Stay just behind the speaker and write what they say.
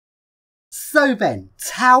So then,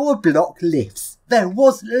 tower block lifts. There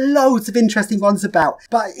was loads of interesting ones about,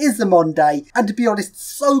 but it is the Monday, and to be honest,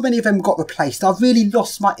 so many of them got replaced, I've really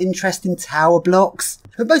lost my interest in tower blocks.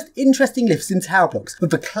 The most interesting lifts in tower blocks were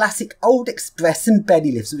the classic old express and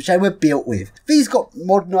belly lifts which they were built with. These got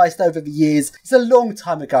modernised over the years. It's a long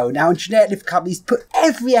time ago now, and generic lift companies put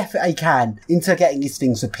every effort they can into getting these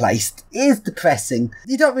things replaced. It is depressing.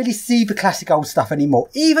 You don't really see the classic old stuff anymore.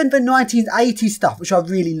 Even the 1980s stuff, which I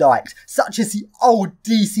really liked, such as the old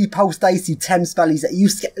DC Pulsed AC Thames Valleys that you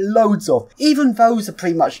used to get loads of. Even those are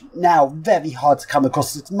pretty much now very hard to come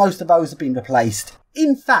across, as most of those have been replaced.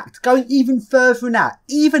 In fact, going even further than that,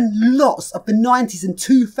 even lots of the 90s and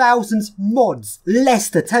 2000s mods,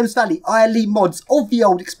 Leicester, Thames Valley, ILE mods of the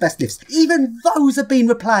old express lifts, even those have been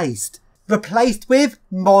replaced. Replaced with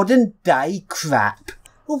modern day crap.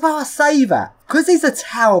 Although I say that, because these are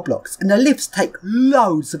tower blocks and the lifts take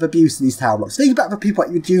loads of abuse in these tower blocks. Think about the people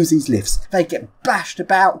that would use these lifts. They get bashed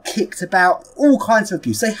about, kicked about, all kinds of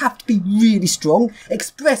abuse. They have to be really strong.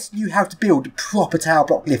 Express knew how to build a proper tower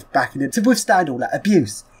block lift back in it to withstand all that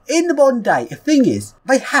abuse. In the modern day, the thing is,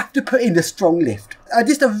 they have to put in a strong lift.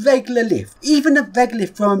 Just a regular lift. Even a regular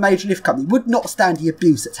lift from a major lift company would not stand the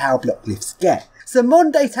abuse that tower block lifts get. So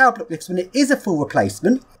modern day tower block lifts, when it is a full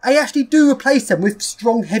replacement, they actually do replace them with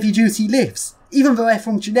strong heavy duty lifts. Even though they're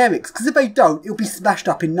from generics, because if they don't, it'll be smashed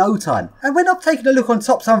up in no time. And when I've taken a look on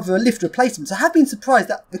top some of the lift replacements, I have been surprised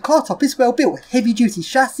that the car top is well built, heavy duty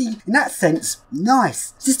chassis, in that sense,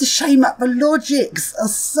 nice. It's just a shame that the logics are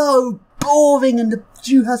so boring and the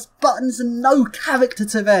Dewhurst buttons and no character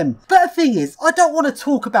to them. But the thing is, I don't want to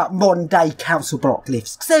talk about modern day council block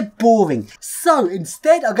lifts because they're boring. So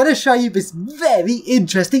instead, I'm going to show you this very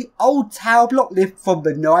interesting old tower block lift from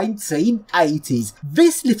the 1980s.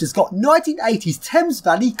 This lift has got 1980s Thames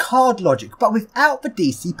Valley card logic, but without the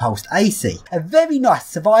DC Pulsed AC. A very nice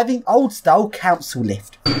surviving old style council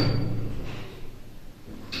lift.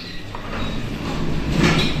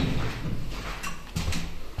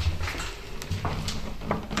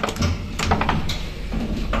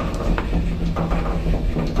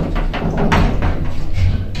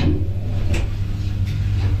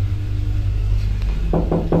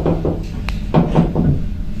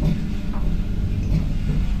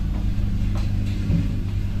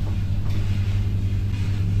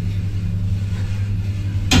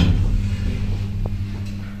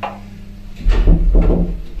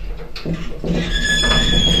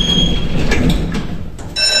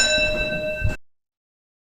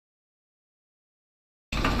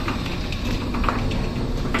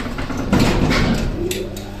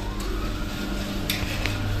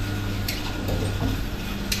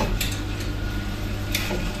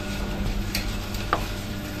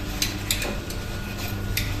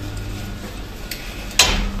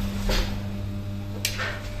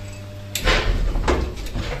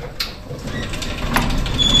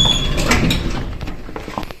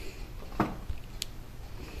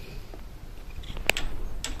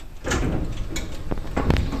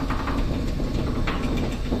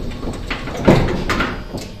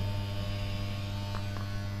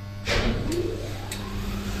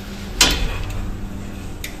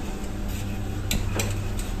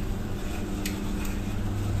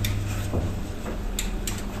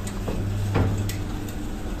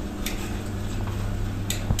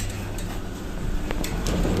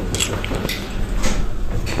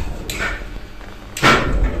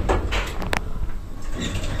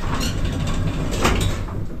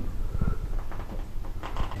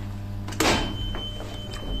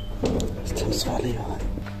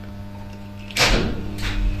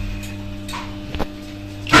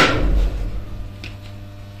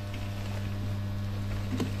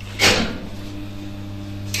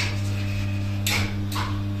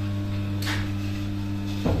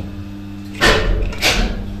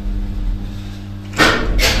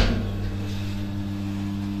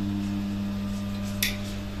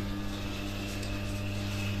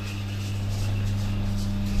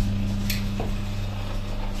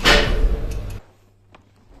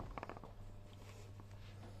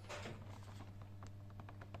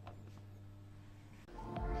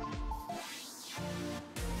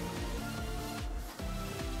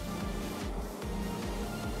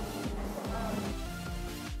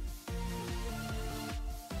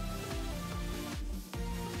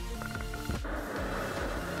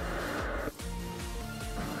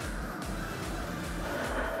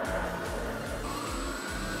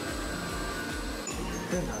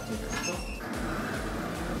 Good, I'll do that.